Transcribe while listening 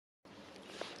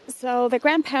So the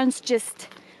grandparents just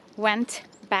went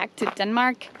back to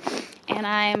Denmark, and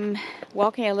I'm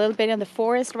walking a little bit in the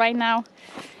forest right now,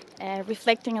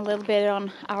 reflecting a little bit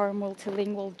on our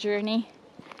multilingual journey.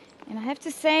 And I have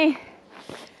to say,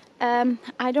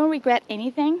 I don't regret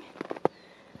anything.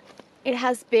 It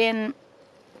has been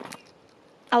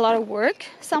a lot of work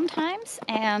sometimes,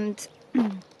 and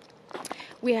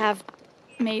we have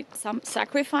made some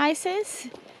sacrifices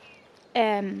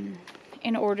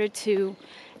in order to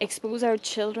expose our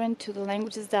children to the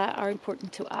languages that are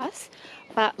important to us.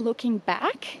 But looking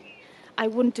back, I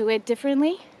wouldn't do it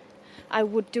differently. I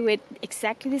would do it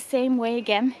exactly the same way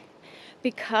again,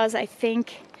 because I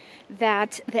think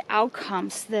that the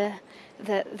outcomes, the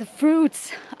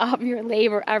fruits of your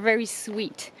labor are very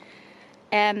sweet.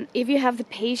 And if you have the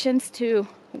patience to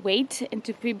wait and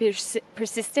to be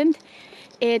persistent,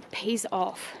 it pays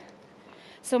off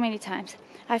so many times.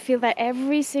 I feel that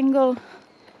every single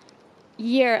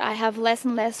year I have less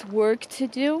and less work to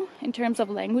do in terms of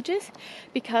languages,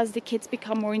 because the kids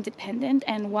become more independent,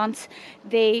 and once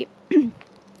they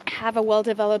have a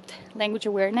well-developed language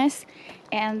awareness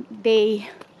and they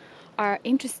are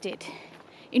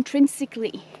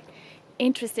intrinsically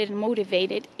interested and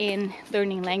motivated in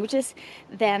learning languages,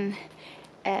 then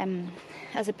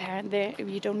as a parent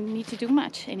you don't need to do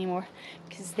much anymore,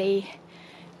 because they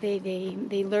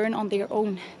learn on their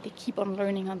own. They keep on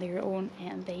learning on their own,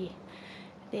 and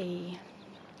they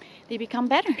become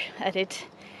better at it.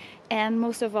 And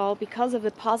most of all, because of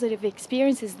the positive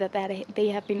experiences that they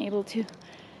have been able to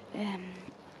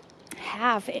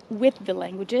have with the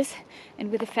languages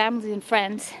and with the families and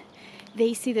friends,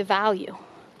 they see the value.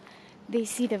 They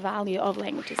see the value of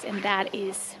languages, and that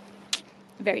is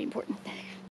very important.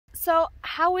 So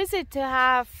how is it to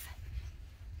have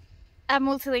a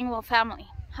multilingual family?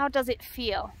 How does it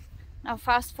feel? Now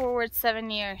fast forward 7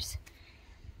 years,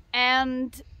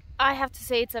 and I have to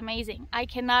say it's amazing. I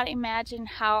cannot imagine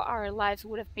how our lives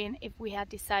would have been if we had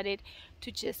decided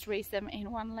to just raise them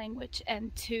in one language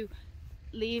and to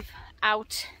leave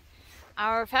out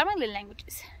our family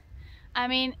languages. I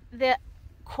mean, the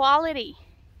quality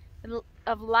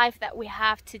of life that we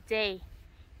have today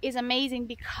is amazing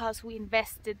because we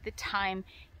invested the time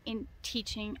in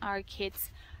teaching our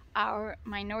kids our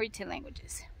minority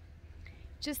languages.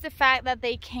 Just the fact that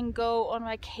they can go on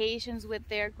vacations with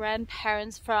their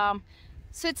grandparents from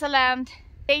Switzerland,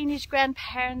 Danish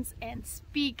grandparents, and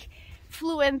speak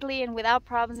fluently and without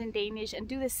problems in Danish, and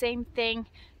do the same thing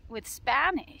with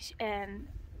Spanish, and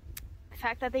the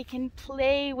fact that they can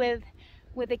play with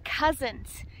the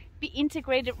cousins, be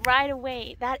integrated right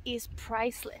away, that is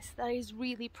priceless. That is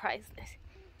really priceless.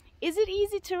 Is it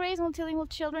easy to raise multilingual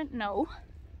children? No.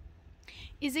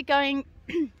 Is it going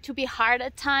to be hard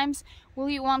at times? Will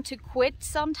you want to quit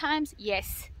sometimes?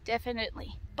 Yes,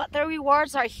 definitely. But the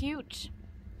rewards are huge.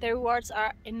 The rewards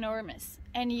are enormous.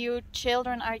 And your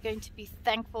children are going to be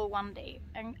thankful one day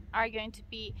and are going to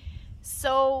be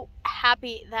so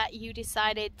happy that you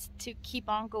decided to keep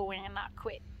on going and not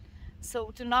quit.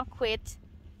 So do not quit.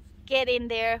 Get in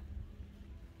there.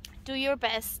 Do your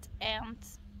best, and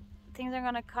things are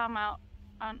going to come out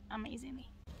amazingly.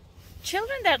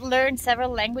 Children that learn several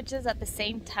languages at the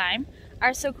same time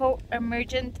are so-called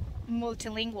emergent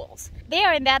multilinguals. They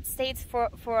are in that state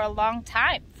for a long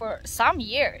time, for some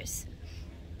years.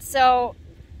 So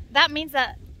that means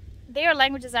that their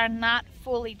languages are not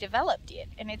fully developed yet,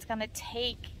 and it's going to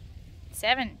take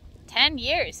 7-10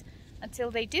 years until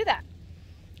they do that.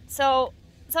 So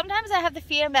sometimes I have the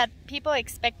feeling that people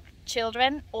expect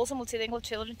children, also multilingual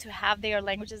children, to have their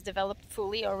languages developed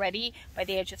fully already by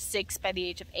the age of 6, by the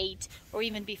age of 8, or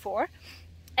even before.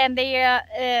 And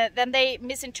then they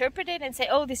misinterpret it and say,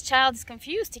 oh, this child is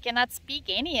confused. He cannot speak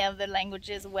any of the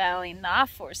languages well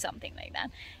enough, or something like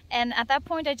that. And at that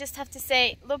point, I just have to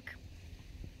say, look,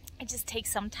 it just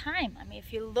takes some time. I mean,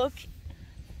 if you look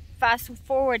fast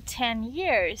forward 10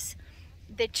 years,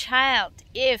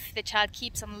 if the child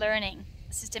keeps on learning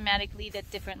systematically the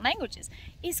different languages,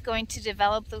 is going to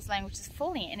develop those languages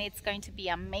fully, and it's going to be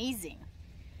amazing.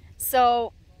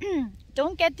 So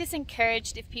don't get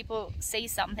disencouraged if people say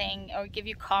something or give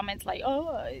you comments like,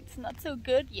 oh, it's not so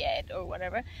good yet, or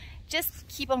whatever. Just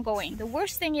keep on going. The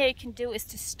worst thing you can do is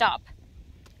to stop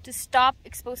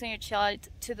exposing your child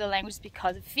to the language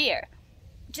because of fear.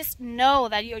 Just know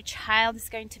that your child is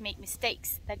going to make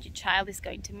mistakes, that your child is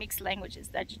going to mix languages,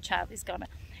 that your child is going to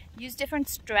use different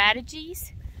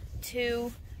strategies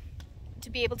to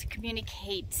be able to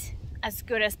communicate as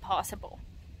good as possible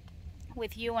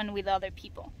with you and with other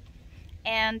people.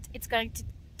 And it's going to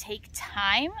take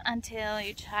time until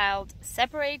your child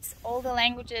separates all the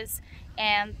languages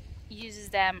and uses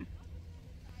them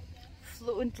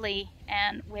fluently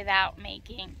and without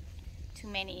making too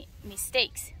many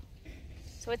mistakes.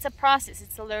 So it's a process,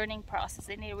 it's a learning process,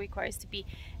 and it requires to be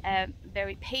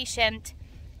very patient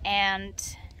and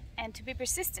to be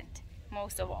persistent,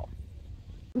 most of all.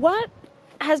 What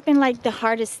has been like the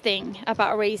hardest thing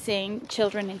about raising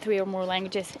children in 3 or more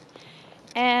languages?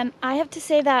 And I have to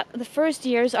say that the first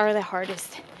years are the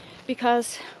hardest,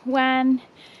 because when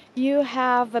you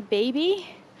have a baby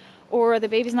or the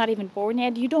baby's not even born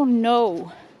yet, you don't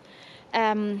know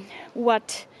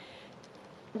what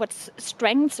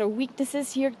strengths or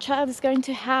weaknesses your child is going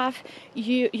to have.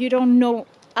 You don't know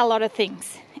a lot of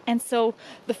things, and so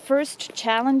the first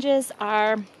challenges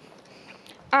are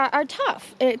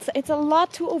tough. It's a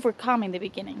lot to overcome in the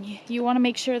beginning. You want to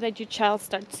make sure that your child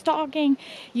starts talking.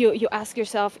 You ask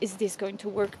yourself, is this going to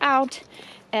work out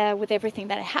with everything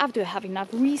that I have? Do I have enough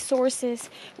resources?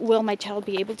 Will my child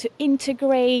be able to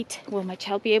integrate? Will my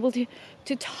child be able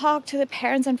to talk to the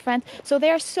parents and friends? So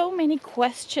there are so many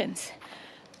questions,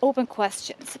 open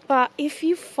questions. But if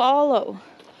you follow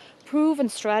proven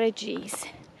strategies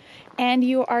and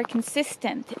you are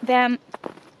consistent, then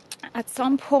at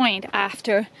some point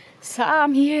after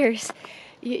some years,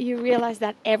 you realize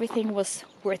that everything was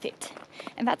worth it.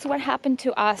 And that's what happened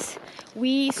to us.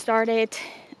 We started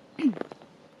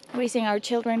raising our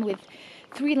children with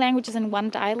 3 languages and 1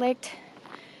 dialect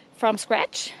from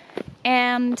scratch.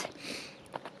 And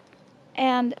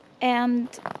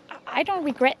I don't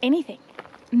regret anything.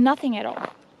 Nothing at all.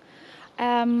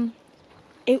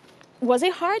 Was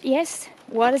it hard? Yes.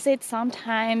 Was it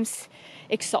sometimes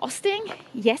exhausting?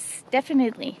 Yes,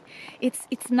 definitely.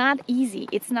 It's not easy.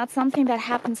 It's not something that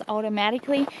happens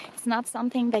automatically. It's not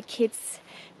something that kids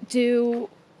do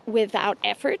without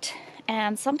effort.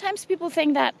 And sometimes people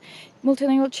think that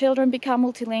multilingual children become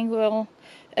multilingual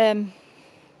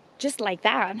just like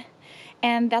that.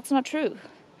 And that's not true.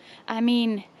 I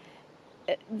mean,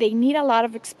 they need a lot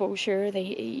of exposure.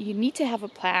 You need to have a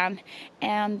plan.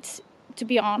 And to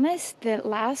be honest, the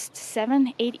last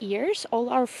 7-8 years, all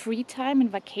our free time and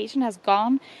vacation has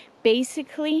gone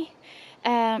basically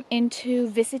into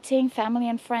visiting family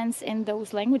and friends in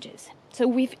those languages. So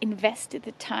we've invested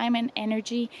the time and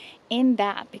energy in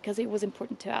that because it was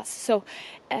important to us. So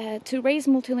to raise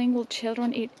multilingual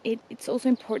children, it's also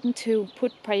important to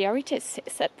put priorities,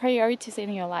 set priorities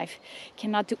in your life.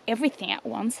 Cannot do everything at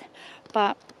once,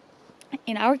 but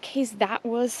in our case, that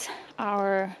was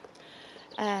our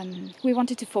we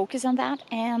wanted to focus on that,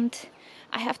 and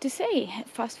I have to say,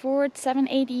 fast forward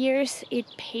 7-8 years, it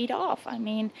paid off. I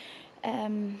mean,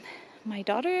 my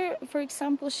daughter, for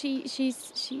example,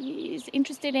 she's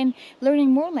interested in learning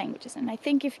more languages, and I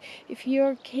think if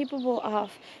you're capable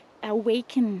of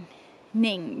awakening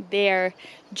their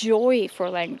joy for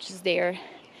languages, their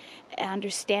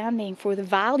understanding for the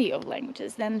value of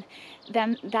languages, then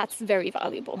that's very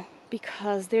valuable,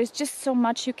 because there's just so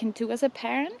much you can do as a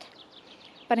parent.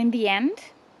 But in the end,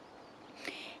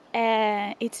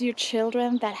 it's your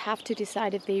children that have to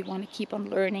decide if they want to keep on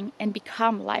learning and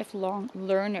become lifelong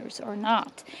learners or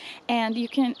not. And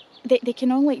they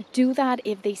can only do that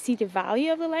if they see the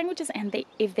value of the languages and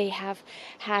if they have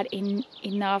had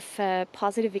enough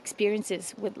positive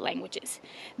experiences with languages.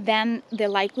 Then the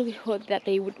likelihood that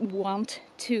they would want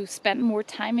to spend more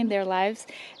time in their lives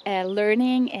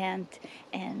learning and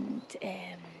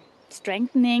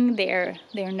strengthening their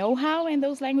know-how in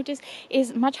those languages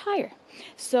is much higher.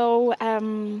 So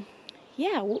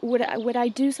would I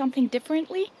do something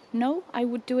differently? No, I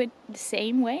would do it the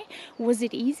same way. Was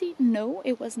it easy? No,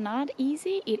 it was not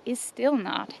easy. It is still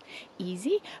not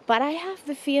easy, but I have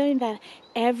the feeling that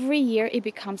every year it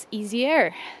becomes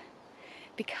easier,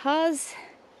 because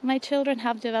my children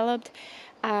have developed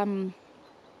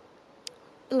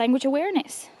language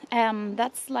awareness.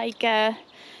 That's like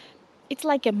it's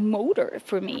like a motor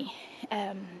for me.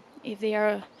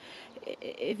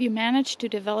 If you manage to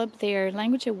develop their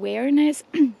language awareness,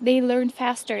 they learn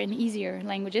faster and easier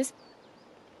languages.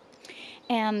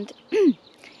 And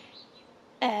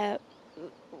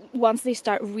once they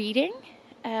start reading,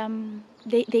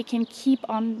 they can keep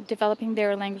on developing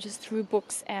their languages through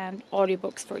books and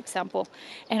audiobooks, for example,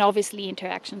 and obviously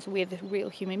interactions with real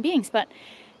human beings. But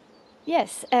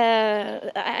yes,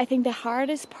 I think the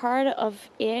hardest part of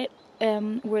it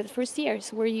were the first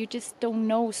years, where you just don't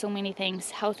know so many things,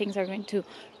 how things are going to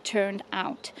turn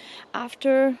out.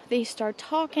 After they start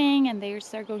talking and they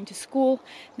start going to school,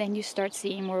 then you start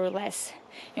seeing more or less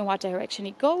in what direction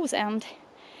it goes, and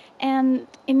in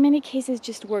many cases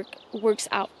just works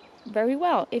out very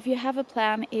well. If you have a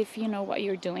plan, if you know what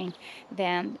you're doing,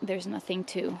 then there's nothing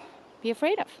to be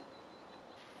afraid of.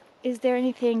 Is there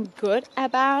anything good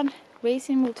about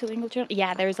raising multilingual children?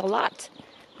 Yeah, there's a lot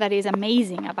that is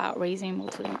amazing about raising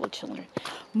multilingual children.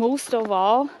 Most of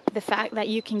all, the fact that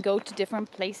you can go to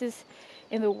different places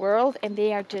in the world and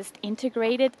they are just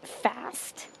integrated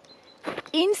fast,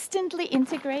 instantly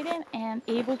integrated and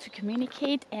able to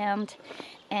communicate and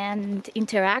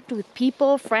interact with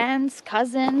people, friends,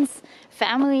 cousins,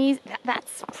 families.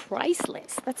 That's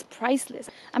priceless. That's priceless.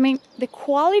 I mean, the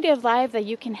quality of life that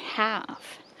you can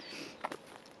have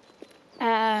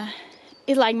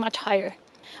is like much higher.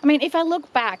 I mean, if I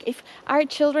look back, if our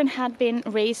children had been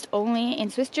raised only in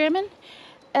Swiss German,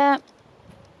 I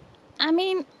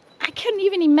mean, I couldn't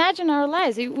even imagine our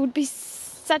lives. It would be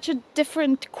such a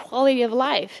different quality of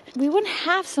life. We wouldn't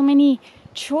have so many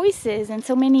choices and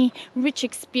so many rich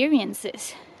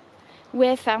experiences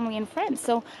with family and friends.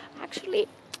 So actually,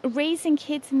 raising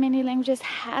kids in many languages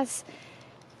has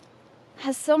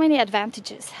so many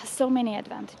advantages.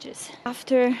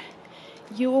 After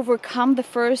you overcome the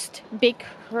first big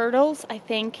hurdles, I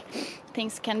think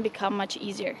things can become much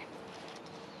easier.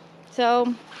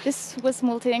 So this was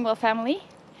Multilingual Family.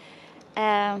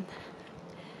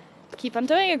 Keep on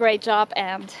doing a great job,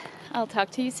 and I'll talk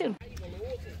to you soon.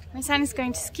 My son is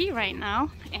going to ski right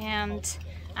now, and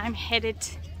I'm headed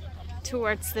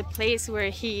towards the place where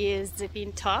he is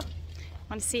being taught. I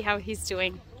want to see how he's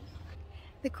doing.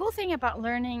 The cool thing about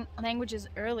learning languages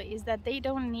early is that they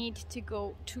don't need to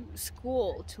go to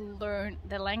school to learn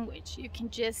the language. You can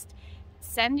just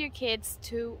send your kids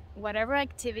to whatever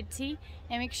activity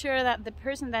and make sure that the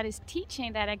person that is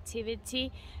teaching that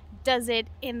activity does it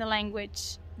in the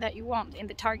language that you want, in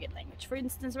the target language. For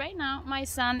instance, right now my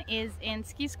son is in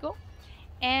ski school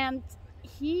and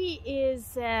he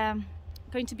is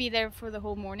going to be there for the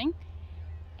whole morning,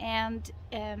 and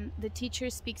the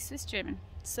teacher speaks Swiss German.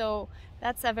 So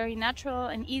that's a very natural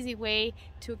and easy way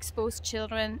to expose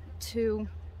children to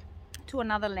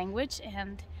another language,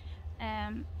 and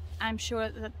I'm sure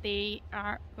that they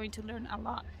are going to learn a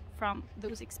lot from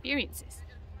those experiences.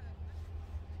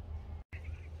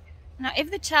 Now,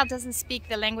 if the child doesn't speak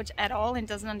the language at all and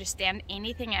doesn't understand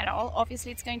anything at all,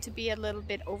 obviously it's going to be a little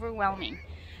bit overwhelming.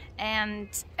 And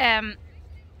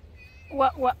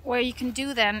what you can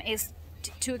do then is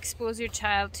to expose your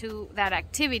child to that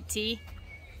activity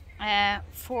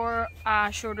for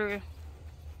a shorter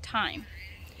time.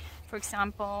 For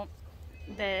example,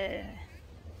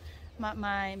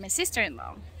 my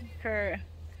sister-in-law, her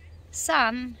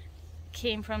son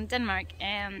came from Denmark,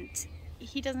 and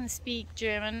he doesn't speak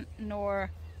German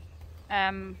nor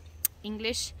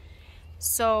English,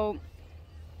 so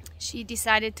she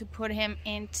decided to put him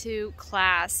into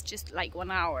class just like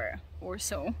 1 hour or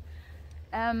so,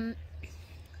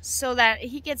 so that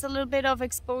he gets a little bit of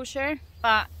exposure,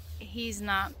 but he's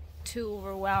not too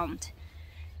overwhelmed,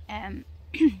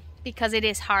 because it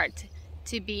is hard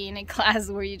to be in a class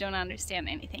where you don't understand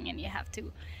anything and you have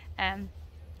to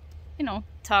you know,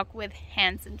 talk with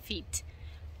hands and feet.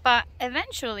 But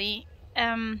eventually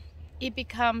it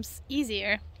becomes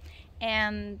easier,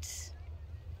 and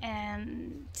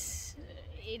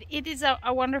it is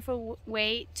a wonderful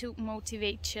way to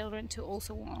motivate children to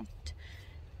also want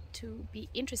to be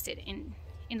interested in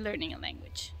learning a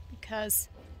language, because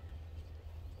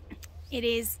it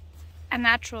is a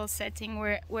natural setting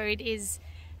where it is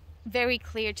very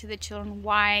clear to the children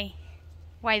why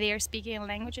they are speaking a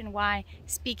language and why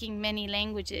speaking many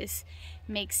languages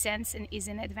makes sense and is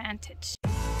an advantage.